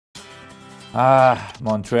Ah,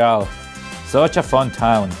 Montreal. Such a fun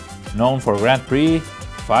town, known for Grand Prix,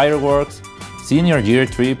 fireworks, senior year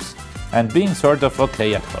trips, and being sort of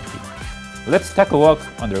okay at hockey. Let's take a walk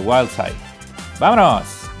on their wild side.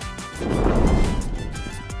 Vámonos!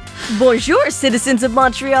 Bonjour, citizens of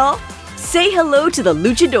Montreal! Say hello to the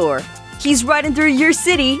Luchador. He's riding through your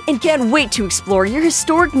city and can't wait to explore your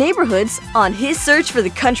historic neighborhoods on his search for the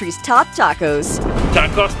country's top tacos.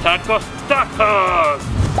 Tacos, tacos, tacos!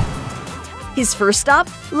 His first stop,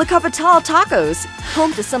 Capital and Tacos,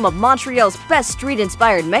 home to some of Montreal's best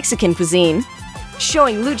street-inspired Mexican cuisine.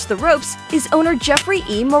 Showing Luch the ropes is owner Jeffrey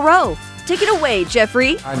E. Moreau. Take it away,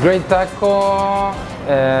 Jeffrey. A great taco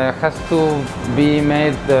has to be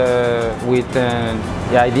made with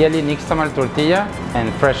ideally nixtamal tortilla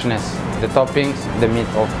and freshness. The toppings, the meat,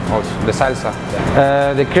 also the salsa.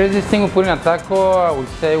 The craziest thing we put in a taco, I would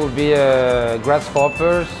say, would be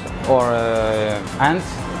grasshoppers or ants,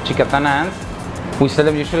 chicatana ants. We sell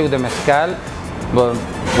them usually with the mezcal, but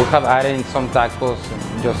we have added in some tacos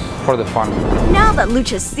just for the fun. Now that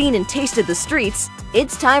Luch has seen and tasted the streets,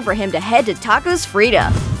 it's time for him to head to Tacos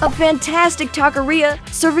Frida, a fantastic taqueria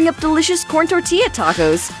serving up delicious corn tortilla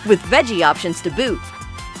tacos with veggie options to boot.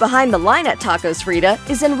 Behind the line at Tacos Frida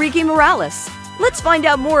is Enrique Morales. Let's find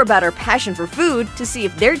out more about our passion for food to see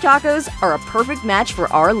if their tacos are a perfect match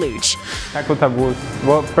for our Luch. Taco tabus.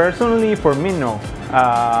 Well, personally, for me, no.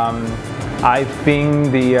 I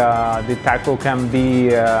think the taco can be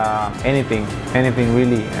anything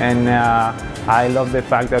really, and I love the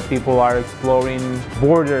fact that people are exploring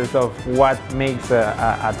borders of what makes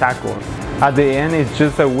a taco. At the end, it's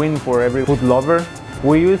just a win for every food lover.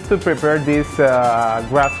 We used to prepare this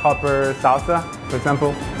grasshopper salsa, for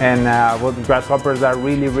example, and grasshoppers are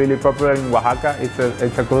really popular in Oaxaca. It's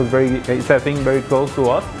a thing very close to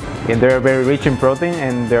us, and they're very rich in protein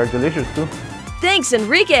and they're delicious too. Thanks,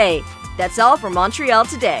 Enrique. That's all for Montreal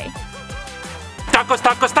today. Tacos,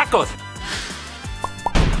 tacos, tacos!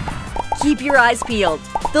 Keep your eyes peeled.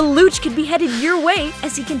 The Luch could be headed your way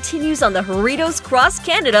as he continues on the Jarritos Cross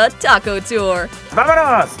Canada Taco Tour.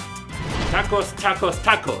 Vámonos! Tacos, tacos,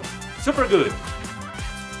 tacos. Super good!